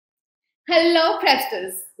Hello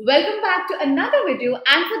Prepsters, welcome back to another video,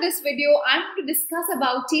 and for this video I'm going to discuss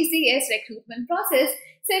about TCS recruitment process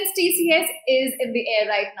since TCS is in the air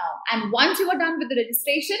right now. And once you are done with the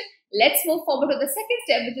registration, let's move forward to the second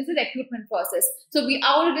step, which is the recruitment process. So we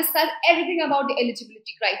are going to discuss everything about the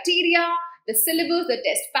eligibility criteria, the syllabus, the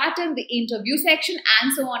test pattern, the interview section,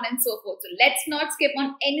 and so on and so forth. So let's not skip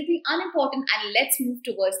on anything unimportant and let's move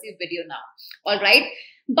towards the video now. Alright.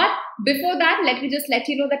 But before that, let me just let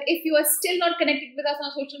you know that if you are still not connected with us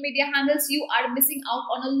on social media handles, you are missing out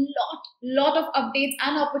on a lot of updates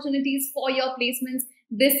and opportunities for your placements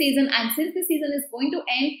this season. And since the season is going to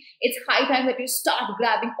end, it's high time that you start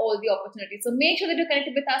grabbing all the opportunities. So make sure that you're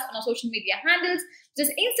connected with us on our social media handles,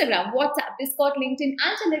 just Instagram, WhatsApp, Discord, LinkedIn,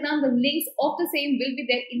 and Telegram. The links of the same will be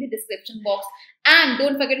there in the description box. And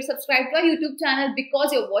don't forget to subscribe to our YouTube channel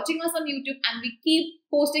because you're watching us on YouTube and we keep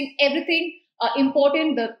posting everything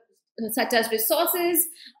important, such as resources.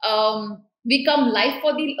 We come live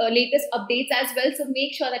for the latest updates as well. So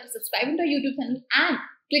make sure that you subscribe to our YouTube channel and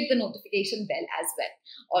click the notification bell as well.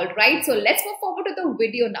 All right, so let's move forward to the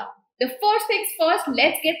video now. The first things first,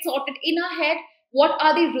 let's get sorted in our head. What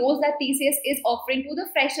are the roles that TCS is offering to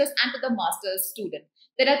the freshers and to the master's student?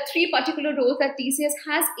 There are three particular roles that TCS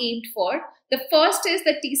has aimed for. The first is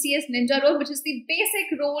the TCS Ninja role, which is the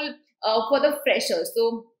basic role for the freshers.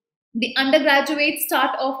 So the undergraduates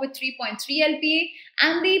start off with 3.3 LPA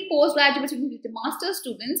and the postgraduates, the master's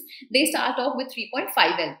students, they start off with 3.5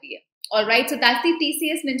 LPA. All right, so that's the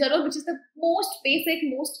TCS Ninja role, which is the most basic,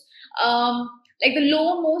 most like the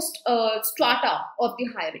lowermost strata of the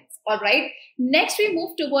hirings. All right, next we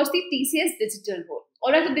move towards the TCS Digital role.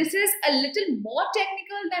 All right, so this is a little more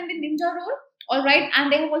technical than the Ninja role. All right, and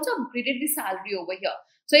they have also upgraded the salary over here.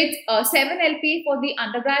 So it's 7 LPA for the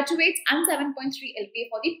undergraduates and 7.3 LPA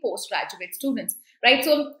for the postgraduate students, right?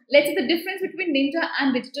 So let's say the difference between Ninja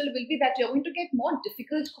and Digital will be that you're going to get more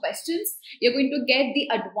difficult questions. You're going to get the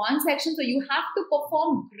advanced section. So you have to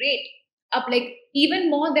perform great, up like even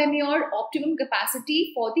more than your optimum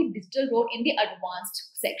capacity for the Digital role in the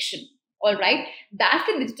advanced section. All right, that's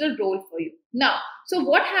the Digital role for you. Now, so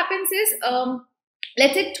what happens is,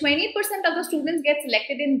 let's say 20% of the students get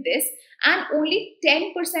selected in this and only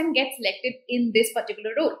 10% get selected in this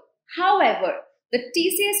particular role. However, the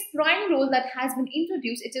TCS Prime role that has been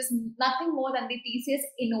introduced, it is nothing more than the TCS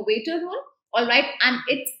Innovator role, all right? And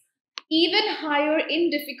it's even higher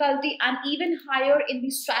in difficulty and even higher in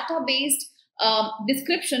the strata-based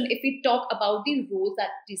description if we talk about the roles that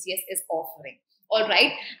TCS is offering. All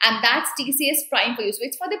right, and that's TCS Prime for you. So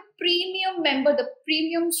it's for the premium member, the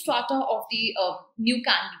premium strata of the new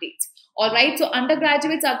candidates. All right, so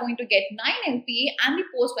undergraduates are going to get 9 LPA and the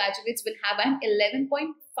postgraduates will have an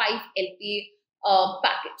 11.5 LPA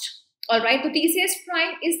package. All right, so TCS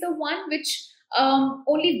Prime is the one which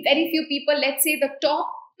only very few people, let's say the top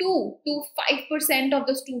 2 to 5% of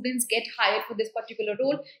the students get hired for this particular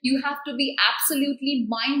role. You have to be absolutely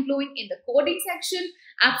mind-blowing in the coding section,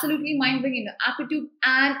 absolutely mind-blowing in the aptitude,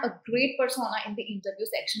 and a great persona in the interview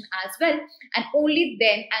section as well. And only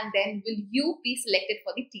then will you be selected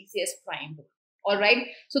for the TCS Prime role. All right.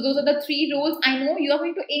 So those are the three roles. I know you are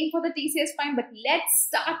going to aim for the TCS Prime, but let's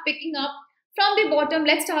start picking up from the bottom.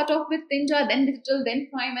 Let's start off with Ninja, then Digital, then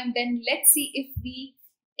Prime, and then let's see if we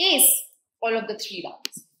ace all of the three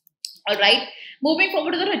rounds. All right, moving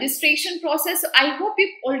forward to the registration process. So I hope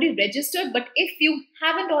you've already registered, but if you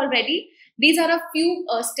haven't already, these are a few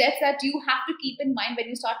steps that you have to keep in mind when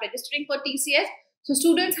you start registering for TCS. So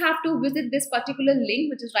students have to visit this particular link,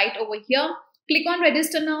 which is right over here. Click on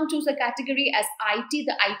register now, choose a category as IT,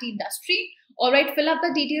 the IT industry. All right, fill up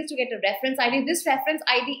the details to get a reference ID. This reference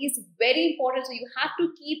ID is very important, so you have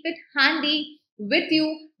to keep it handy with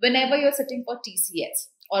you whenever you're sitting for TCS.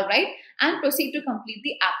 All right, and proceed to complete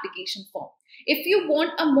the application form. If you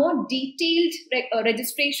want a more detailed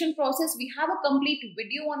registration process, we have a complete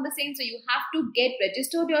video on the same. So you have to get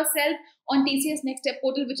registered yourself on TCS Next Step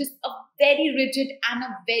portal, which is a very rigid and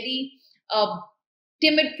a very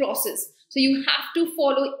timid process. So you have to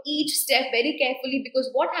follow each step very carefully, because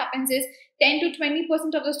what happens is 10 to 20%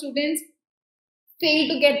 of the students fail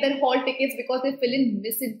to get their hall tickets because they fill in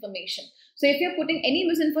misinformation. So if you're putting any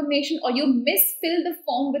misinformation or you misfill the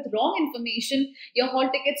form with wrong information, your hall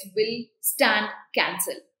tickets will stand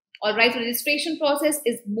cancelled. All right, so registration process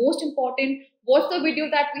is most important. Watch the video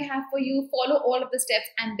that we have for you, follow all of the steps,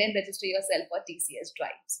 and then register yourself for TCS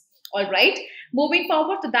Drives. All right, moving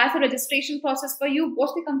forward, so that's the registration process for you.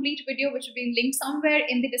 Watch the complete video, which will be linked somewhere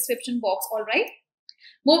in the description box. All right.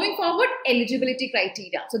 Moving forward, eligibility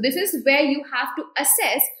criteria. So this is where you have to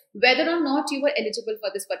assess whether or not you are eligible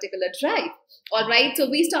for this particular drive. All right. So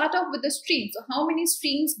we start off with the streams. So how many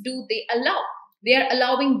streams do they allow? They are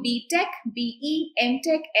allowing BTech, BE,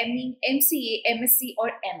 MTech, ME, MCA, MSc, or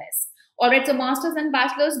MS. All right. So masters and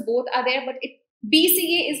bachelors both are there, but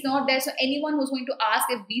BCA is not there. So anyone who's going to ask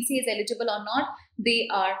if BCA is eligible or not, they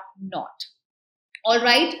are not. All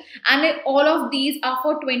right, and all of these are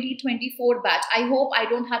for 2024 batch. I hope I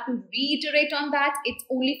don't have to reiterate on that. It's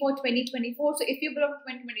only for 2024. So if you belong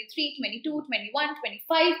to 2023, 22, 21,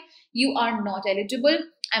 25, you are not eligible.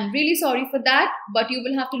 I'm really sorry for that, but you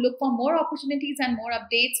will have to look for more opportunities and more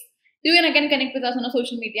updates. You can again connect with us on our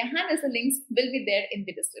social media handles. The links will be there in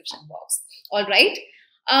the description box. All right.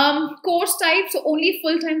 Course type. So only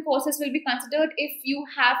full-time courses will be considered. If you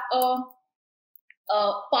have a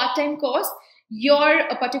part-time course, your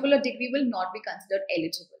particular degree will not be considered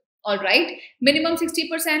eligible. All right. Minimum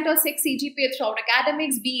 60% or 6 CGPA throughout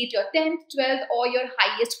academics, be it your 10th, 12th, or your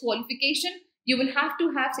highest qualification, you will have to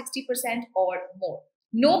have 60% or more.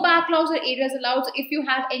 No backlogs or areas allowed. So if you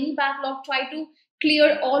have any backlog, try to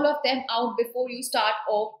clear all of them out before you start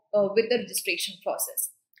off with the registration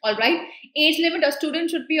process. All right. Age limit, a student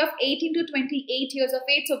should be of 18 to 28 years of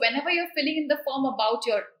age. So whenever you're filling in the form about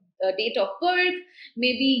your date of birth,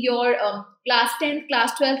 maybe your class 10th,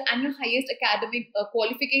 class 12th, and your highest academic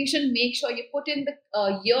qualification, make sure you put in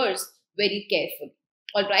the years very carefully.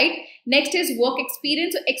 All right. Next is work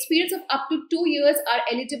experience. So experience of up to 2 years are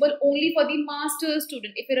eligible only for the master's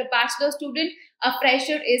student. If you're a bachelor student, a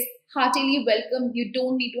fresher is heartily welcome. You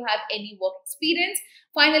don't need to have any work experience.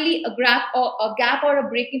 Finally, a gap or a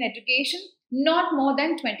break in education, not more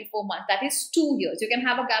than 24 months. That is 2 years. You can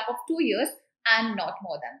have a gap of 2 years and not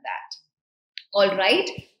more than that. All right.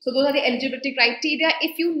 So those are the eligibility criteria.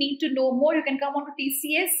 If you need to know more, you can come on to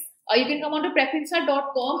TCS or you can come on to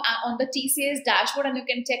prepinsta.com on the TCS dashboard, and you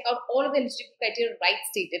can check out all of the eligibility criteria right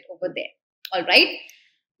stated over there. All right.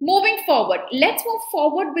 Moving forward, let's move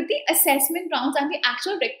forward with the assessment rounds and the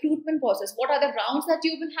actual recruitment process. What are the rounds that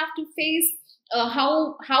you will have to face?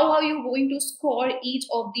 How are you going to score each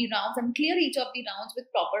of the rounds and clear each of the rounds with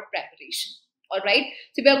proper preparation? All right.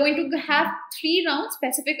 So we are going to have 3 rounds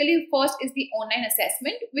specifically. First is the online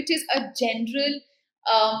assessment, which is a general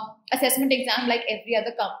assessment exam like every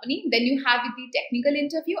other company. Then you have the technical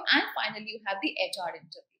interview, and finally you have the HR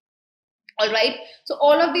interview. All right. So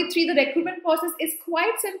all of the 3, the recruitment process is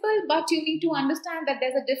quite simple, but you need to understand that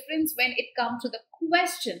there's a difference when it comes to the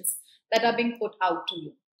questions that are being put out to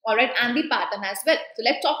you. All right. And the pattern as well. So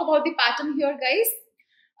let's talk about the pattern here, guys.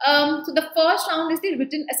 So the first round is the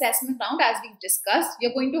written assessment round, as we've discussed.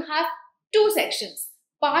 You're going to have 2 sections,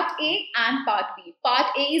 part A and part B. Part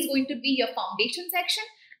A is going to be your foundation section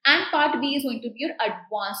and part B is going to be your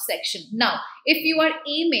advanced section. Now, if you are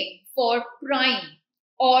aiming for prime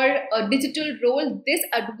or a digital role, this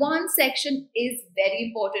advanced section is very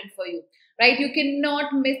important for you, right? You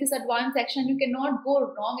cannot miss this advanced section. You cannot go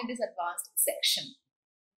wrong in this advanced section.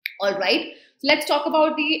 All right. So let's talk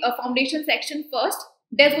about the foundation section first.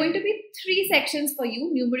 There's going to be 3 sections for you: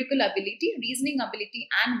 numerical ability, reasoning ability,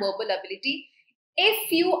 and verbal ability.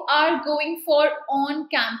 If you are going for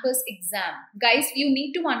on-campus exam, guys, you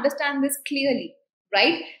need to understand this clearly,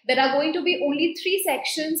 right? There are going to be only 3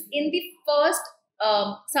 sections in the first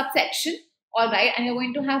subsection, all right? And you're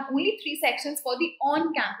going to have only 3 sections for the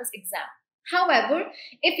on-campus exam. However,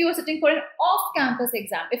 if you are sitting for an off-campus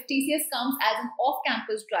exam, if TCS comes as an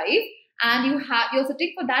off-campus drive, and you're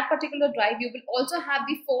sitting for that particular drive, you will also have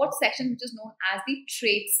the 4th section, which is known as the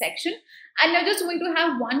trades section. And you're just going to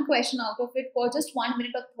have 1 question out of it for just 1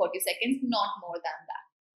 minute or 30 seconds, not more than that.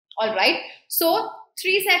 All right. So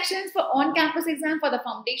 3 sections for on-campus exam for the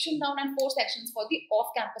foundation round and 4 sections for the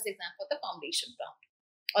off-campus exam for the foundation round.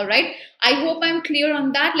 All right. I hope I'm clear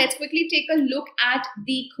on that. Let's quickly take a look at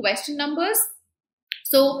the question numbers.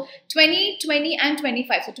 So 20, 20 and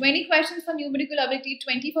 25. So 20 questions for numerical ability,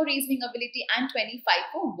 20 for reasoning ability and 25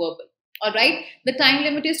 for verbal. All right. The time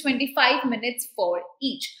limit is 25 minutes for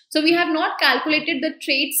each. So we have not calculated the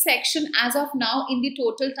trades section as of now in the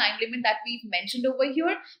total time limit that we've mentioned over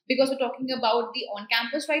here, because we're talking about the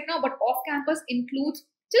on-campus right now, but off-campus includes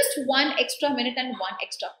just 1 extra minute and 1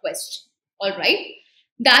 extra question. All right.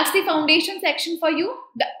 That's the foundation section for you.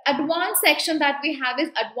 The advanced section that we have is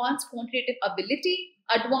advanced quantitative ability,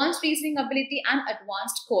 advanced reasoning ability, and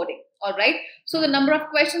advanced coding. All right. So the number of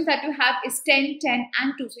questions that you have is 10, 10,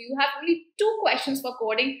 and 2. So you have only 2 questions for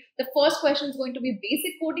coding. The first question is going to be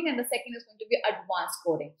basic coding, and the second is going to be advanced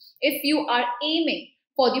coding. If you are aiming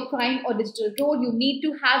for the prime or digital role, you need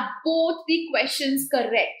to have both the questions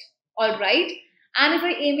correct. All right. And if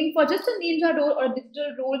you're aiming for just a ninja role or a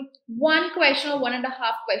digital role, one question or 1.5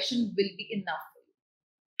 question will be enough.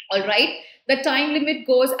 All right. The time limit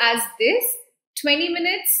goes as this: 20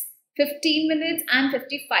 minutes, 15 minutes, and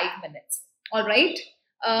 55 minutes. All right.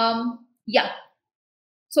 Yeah.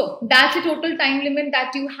 So that's the total time limit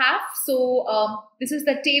that you have. So this is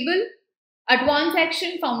the table: advanced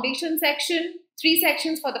section, foundation section, 3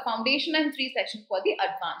 sections for the foundation and 3 sections for the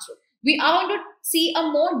advanced role. We are going to see a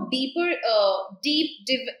more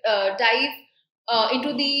dive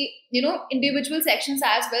into the individual sections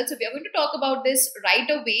as well. So we are going to talk about this right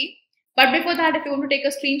away. But before that, if you want to take a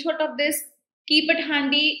screenshot of this, keep it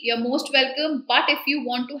handy. You're most welcome. But if you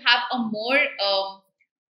want to have a more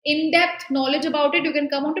in-depth knowledge about it, you can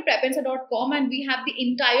come on to prepanswer.com, and we have the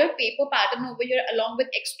entire paper pattern over here along with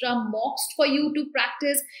extra mocks for you to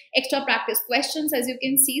practice, extra practice questions, as you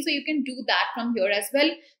can see. So you can do that from here as well.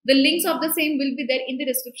 The links of the same will be there in the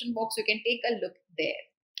description box. You can take a look there.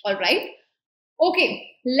 All right. Okay,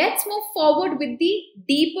 let's move forward with the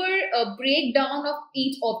deeper breakdown of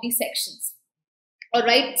each of these sections. All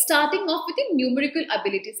right, starting off with the numerical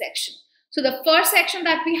ability section. So the first section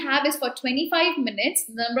that we have is for 25 minutes.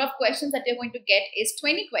 The number of questions that you're going to get is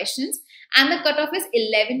 20 questions, and the cutoff is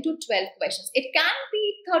 11 to 12 questions. It can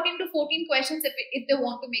be 13 to 14 questions if they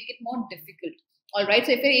want to make it more difficult. All right,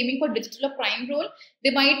 so if you're aiming for digital or prime role,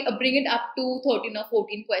 they might bring it up to 13 or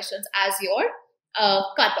 14 questions as your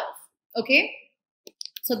cutoff. Okay,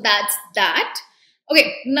 so that's that.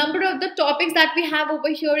 Okay, number of the topics that we have over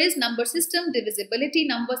here is number system, divisibility,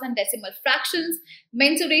 numbers and decimal fractions,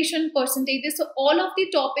 mensuration, percentages. So all of the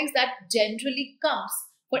topics that generally comes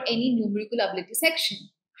for any numerical ability section.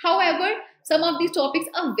 However, some of these topics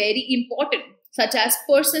are very important, such as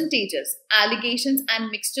percentages, allegations and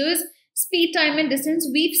mixtures, speed, time and distance.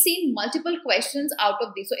 We've seen multiple questions out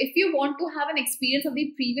of these. So if you want to have an experience of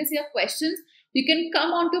the previous year questions, you can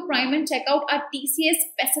come on to Prime and check out our TCS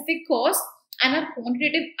specific course and a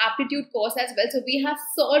quantitative aptitude course as well. So we have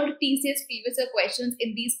solved TCS previous year questions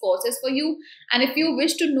in these courses for you. And if you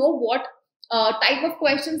wish to know what type of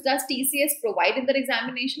questions does TCS provide in their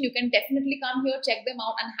examination, you can definitely come here, check them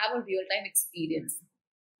out and have a real-time experience.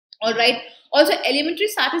 All right. Also, elementary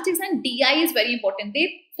statistics and DI is very important.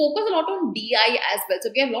 They focus a lot on DI as well.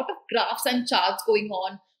 So we have a lot of graphs and charts going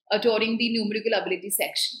on during the numerical ability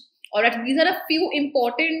section. All right. These are a few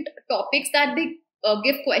important topics that they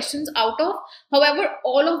give questions out of. However,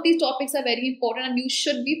 all of these topics are very important and you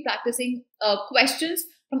should be practicing questions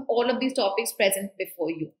from all of these topics present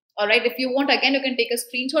before you. All right. If you want, again, you can take a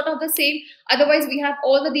screenshot of the same. Otherwise, we have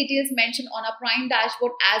all the details mentioned on our Prime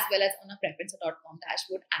dashboard as well as on our prepanswer.com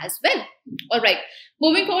dashboard as well. All right.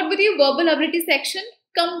 Moving forward with the verbal ability section.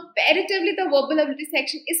 Comparatively, the verbal ability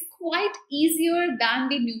section is quite easier than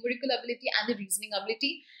the numerical ability and the reasoning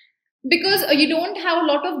ability because you don't have a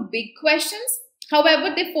lot of big questions.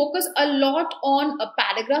 However, they focus a lot on a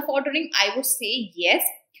paragraph ordering. I would say yes.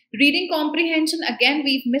 Reading comprehension, again,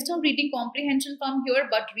 we've missed on reading comprehension from here,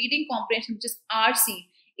 but reading comprehension, which is RC,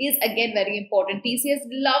 is again very important. TCS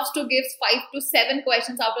loves to give 5 to 7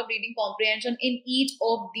 questions out of reading comprehension in each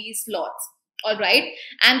of these slots. All right.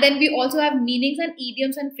 And then we also have meanings and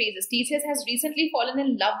idioms and phrases. TCS has recently fallen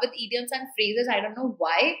in love with idioms and phrases. I don't know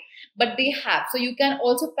why, but they have. So you can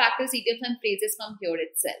also practice idioms and phrases from here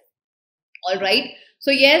itself. All right. So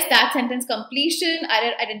yes, that sentence completion,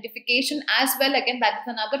 error identification as well. Again, that is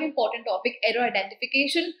another important topic, error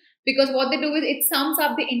identification, because what they do is it sums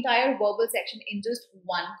up the entire verbal section in just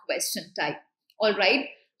one question type. All right.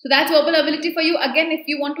 So that's verbal ability for you. Again, if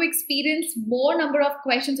you want to experience more number of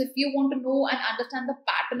questions, if you want to know and understand the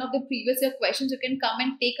pattern of the previous year questions, you can come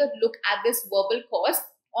and take a look at this verbal course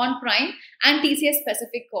on Prime and TCS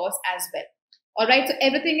specific course as well. All right, so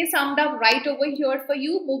everything is summed up right over here for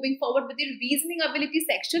you. Moving forward with the reasoning ability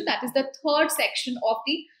section, that is the third section of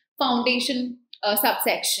the foundation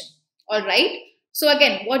subsection. All right, so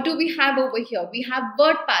again, what do we have over here? We have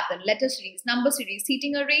word pattern, letter series, number series,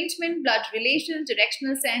 seating arrangement, blood relations,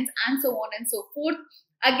 directional sense, and so on and so forth.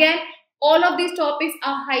 Again, all of these topics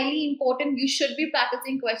are highly important. You should be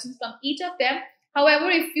practicing questions from each of them. However,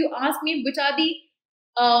 if you ask me which are the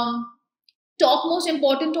top most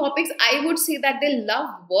important topics, I would say that they love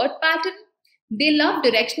word pattern. They love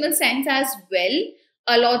directional sense as well.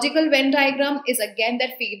 A logical Venn diagram is again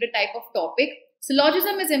their favorite type of topic.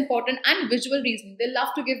 Syllogism is important and visual reasoning. They love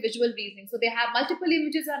to give visual reasoning. So they have multiple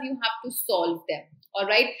images and you have to solve them. All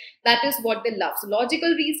right. That is what they love. So logical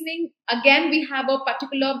reasoning. Again, we have a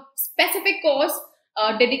particular specific course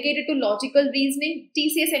dedicated to logical reasoning,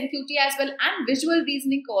 TCS NQT as well, and visual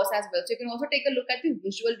reasoning course as well. So you can also take a look at the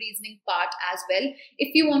visual reasoning part as well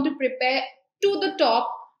if you want to prepare to the top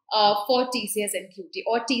for TCS NQT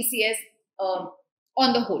or TCS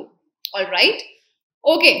on the whole. All right.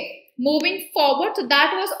 Okay. Moving forward, so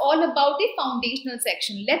that was all about the foundational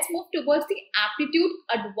section. Let's move towards the aptitude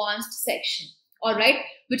advanced section. All right,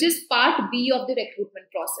 which is part B of the recruitment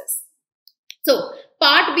process. So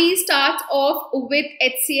part B starts off with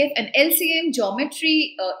HCF and LCM,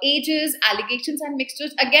 geometry, ages, allegations and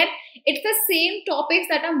mixtures. Again, it's the same topics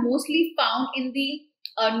that are mostly found in the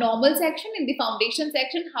normal section, in the foundation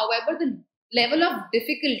section. However, the level of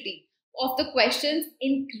difficulty of the questions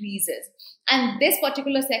increases. And this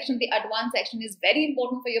particular section, the advanced section, is very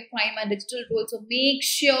important for your prime and digital role. So make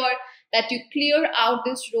sure that you clear out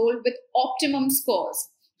this role with optimum scores.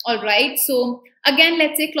 All right. So again,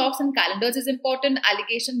 let's say clocks and calendars is important.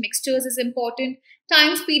 Allegation mixtures is important.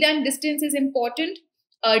 Time, speed and distance is important.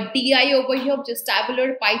 DI over here, just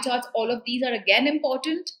tabular, pie charts, all of these are again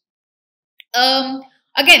important.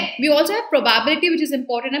 Again, we also have probability, which is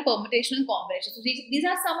important, and permutation and combination. So these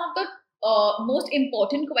are some of the most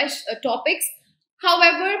important topics.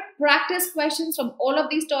 However, practice questions from all of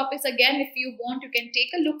these topics, again, if you want, you can take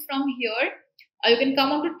a look from here. You can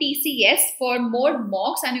come on to TCS for more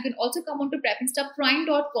mocks, and you can also come on to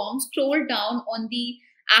preppinstaprime.com, scroll down on the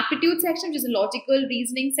aptitude section, which is the logical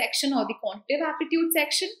reasoning section or the quantitative aptitude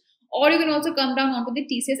section, or you can also come down onto the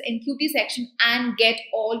TCS NQT section and get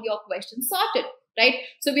all your questions sorted, right?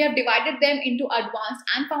 So we have divided them into advanced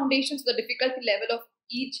and foundation, so the difficulty level of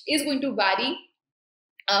each is going to vary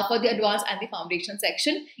for the advanced and the foundation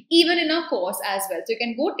section, even in a course as well. So you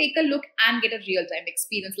can go take a look and get a real-time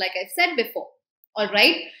experience, like I said before. All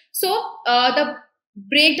right. So the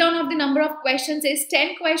breakdown of the number of questions is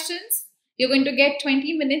 10 questions. You're going to get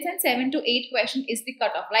 20 minutes and 7 to 8 questions is the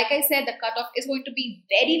cutoff. Like I said, the cutoff is going to be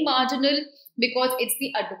very marginal because it's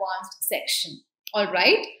the advanced section. All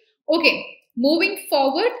right. Okay. Moving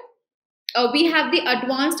forward, we have the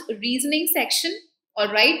advanced reasoning section.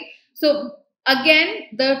 All right. So again,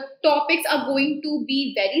 the topics are going to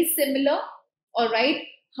be very similar. All right.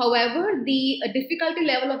 However, the difficulty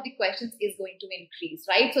level of the questions is going to increase,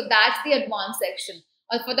 right? So that's the advanced section.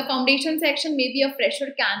 For the foundation section, maybe a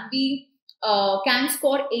fresher can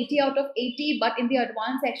score 80 out of 80, but in the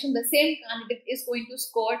advanced section, the same candidate is going to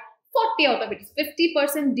score 40 out of it. It's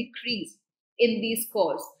 50% decrease in these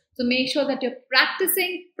scores. So make sure that you're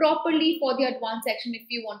practicing properly for the advanced section if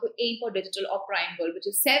you want to aim for digital or prime world, which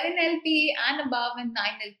is 7 LP and above and 9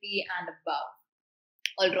 LP and above.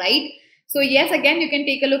 All right. So yes, again, you can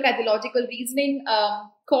take a look at the logical reasoning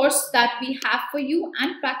course that we have for you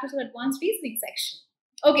and practice the advanced reasoning section.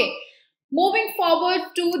 Okay, moving forward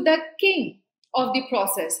to the king of the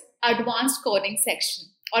process, advanced coding section.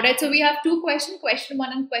 All right, so we have two questions, question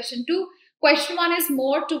 1 and question 2. Question 1 is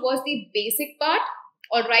more towards the basic part.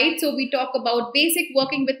 All right, so we talk about basic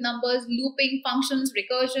working with numbers, looping, functions,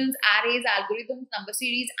 recursions, arrays, algorithms, number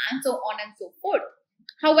series, and so on and so forth.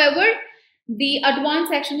 However, the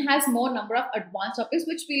advanced section has more number of advanced topics,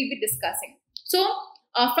 which we'll be discussing. So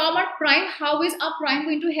from our prime, how is our prime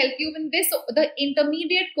going to help you in this? So the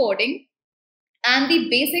intermediate coding and the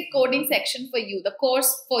basic coding section for you, the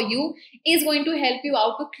course for you, is going to help you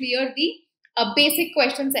out to clear the basic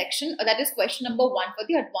question section. That is question number 1 for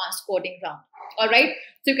the advanced coding round. All right,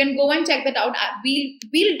 so you can go and check that out.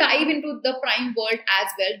 We'll dive into the prime world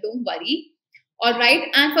as well, don't worry. All right,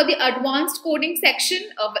 and for the advanced coding section,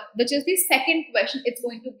 which is the second question, it's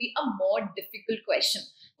going to be a more difficult question.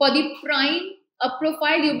 For the prime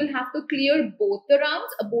profile, you will have to clear both the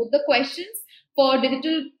rounds, both the questions. For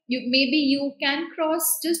digital, maybe you can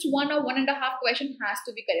cross just 1 or 1.5 question has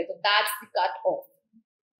to be correct. So that's the cut off.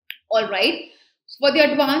 All right. For the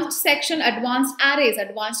advanced section, advanced arrays,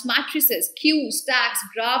 advanced matrices, queues, stacks,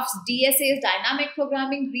 graphs, DSAs, dynamic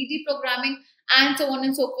programming, greedy programming, and so on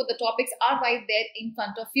and so forth. The topics are right there in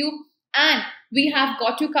front of you. And we have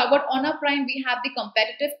got you covered on our prime. We have the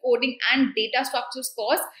competitive coding and data structures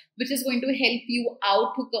course, which is going to help you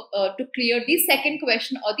out to clear the second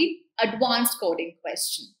question or the advanced coding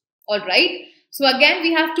question. All right. So again,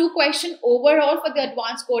 we have 2 questions overall for the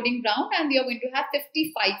advanced coding round, and we are going to have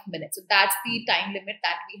 55 minutes. So that's the time limit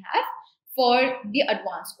that we have for the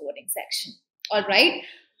advanced coding section. All right.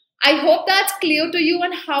 I hope that's clear to you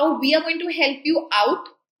and how we are going to help you out.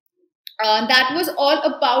 That was all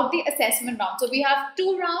about the assessment round. So we have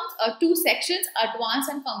 2 rounds, 2 sections, advanced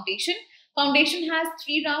and foundation. Foundation has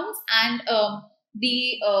 3 rounds, and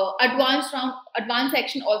the advanced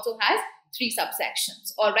section also has 3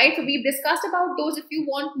 subsections. All right. So we've discussed about those. If you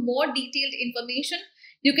want more detailed information,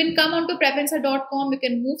 you can come on to preppinsta.com. You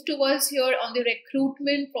can move towards here on the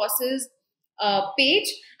recruitment process page,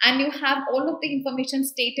 and you have all of the information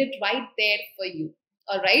stated right there for you.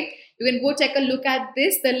 All right, you can go take a look at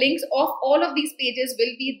this. The links of all of these pages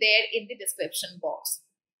will be there in the description box.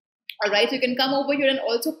 All right, so you can come over here and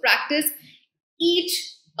also practice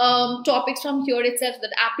each topics from here itself.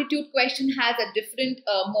 That aptitude question has a different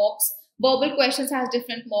marks, verbal questions has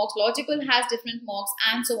different marks, logical has different marks,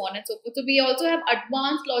 and so on and so forth. So we also have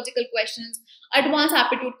advanced logical questions, advanced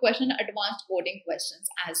aptitude question, advanced coding questions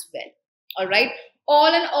as well. All right,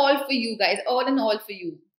 all in all for you guys, all in all for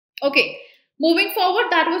you. Okay, moving forward,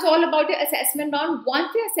 that was all about the assessment round.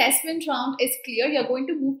 Once the assessment round is clear, you're going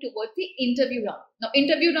to move towards the interview round. Now,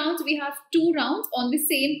 interview rounds, we have 2 rounds on the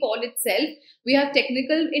same call itself. We have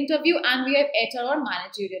technical interview and we have HR or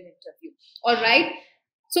managerial interview. All right.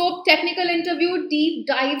 So technical interview deep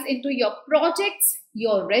dives into your projects,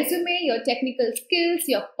 your resume, your technical skills,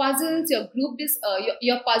 your puzzles, your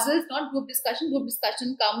your puzzles, not group discussion. Group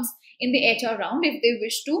discussion comes in the HR round if they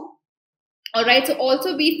wish to. All right. So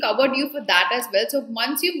also we've covered you for that as well. So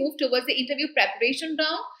once you move towards the interview preparation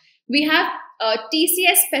round, we have a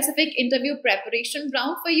TCS specific interview preparation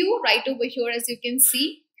round for you right over here, as you can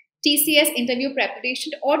see. TCS interview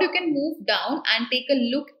preparation, or you can move down and take a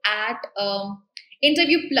look at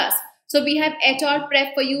interview plus. So we have HR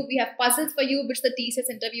prep for you, we have puzzles for you, which the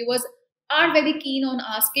TCS interviewers are very keen on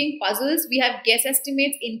asking. Puzzles, we have guess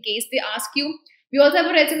estimates in case they ask you. We also have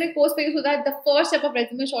a resume course for you so that the first step of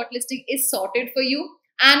resume shortlisting is sorted for you.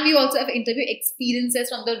 And we also have interview experiences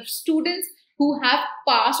from the students who have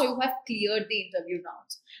passed or who have cleared the interview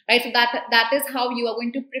rounds. Right, so that is how you are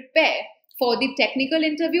going to prepare for the technical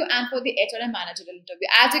interview and for the HR and managerial interview.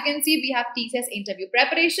 As you can see, we have TCS interview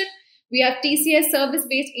preparation, we have TCS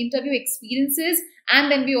service-based interview experiences,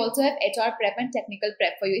 and then we also have HR prep and technical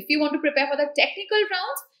prep for you. If you want to prepare for the technical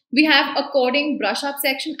rounds, we have a coding brush-up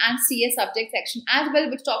section and CS subject section as well,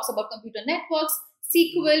 which talks about computer networks,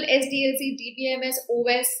 SQL, SDLC, DBMS,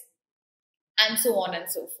 OS, and so on and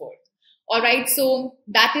so forth. All right, so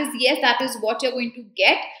that is what you're going to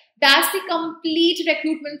get. That's the complete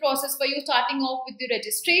recruitment process for you, starting off with the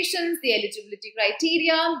registrations, the eligibility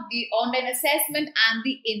criteria, the online assessment, and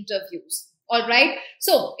the interviews. All right.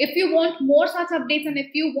 So if you want more such updates and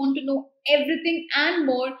if you want to know everything and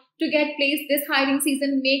more to get placed this hiring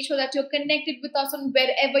season, make sure that you're connected with us on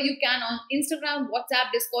wherever you can, on Instagram,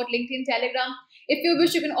 WhatsApp, Discord, LinkedIn, Telegram. If you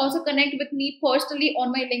wish, you can also connect with me personally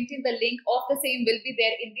on my LinkedIn. The link of the same will be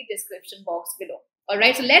there in the description box below. All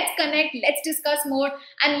right, so let's connect, let's discuss more,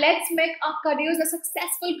 and let's make our careers a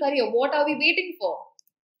successful career. What are we waiting for?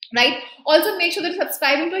 Right? Also, make sure that you're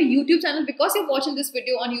subscribing to our YouTube channel because you're watching this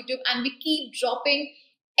video on YouTube, and we keep dropping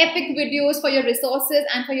epic videos for your resources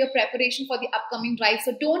and for your preparation for the upcoming drive.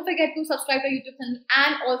 So don't forget to subscribe to our YouTube channel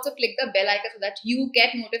and also click the bell icon so that you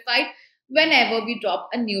get notified whenever we drop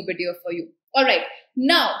a new video for you. All right.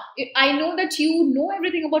 Now, I know that you know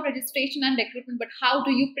everything about registration and recruitment, but how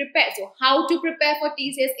do you prepare? So how to prepare for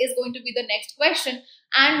TCS is going to be the next question,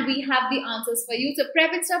 and we have the answers for you. So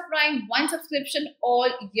Prep Insta Prime, one subscription, all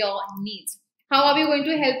your needs. How are we going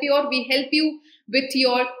to help you out? We help you with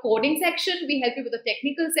your coding section, we help you with the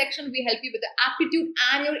technical section, we help you with the aptitude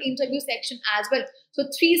and your interview section as well. So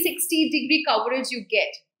 360-degree coverage you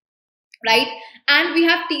get. Right, and we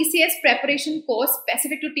have TCS preparation course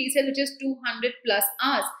specific to TCS, which is 200 plus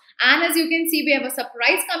hours. And as you can see, we have a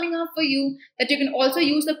surprise coming up for you that you can also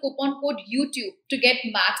use the coupon code YouTube to get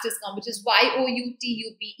max discount, which is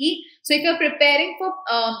YOUTUBE. So if you're preparing for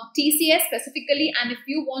TCS specifically, and if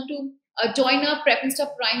you want to join our Prep Insta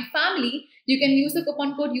Prime family, you can use the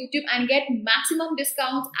coupon code YouTube and get maximum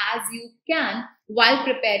discounts as you can while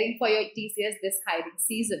preparing for your TCS this hiring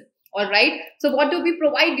season. All right. So what do we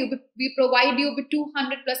provide you? We provide you with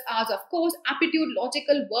 200 plus hours of course, aptitude,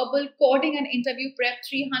 logical, verbal, coding and interview prep,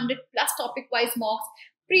 300 plus topic-wise mocks,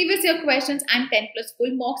 previous year questions, and 10 plus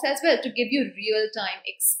full mocks as well to give you real-time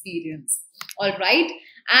experience. All right.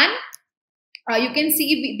 And you can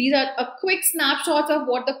see these are a quick snapshots of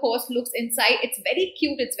what the course looks inside. It's very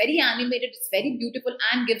cute. It's very animated. It's very beautiful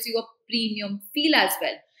and gives you a premium feel as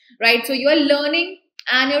well. Right. So you are learning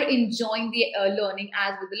and you're enjoying the learning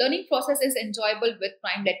as well. The learning process is enjoyable with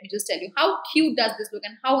Prime. Let me just tell you how cute does this look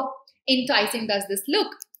and how enticing does this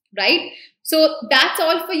look, right? So that's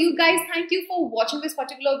all for you guys. Thank you for watching this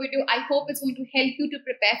particular video. I hope it's going to help you to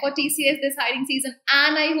prepare for TCS this hiring season,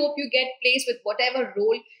 and I hope you get placed with whatever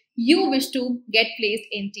role you wish to get placed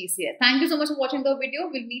in TCS. Thank you so much for watching the video.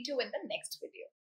 We'll meet you in the next video.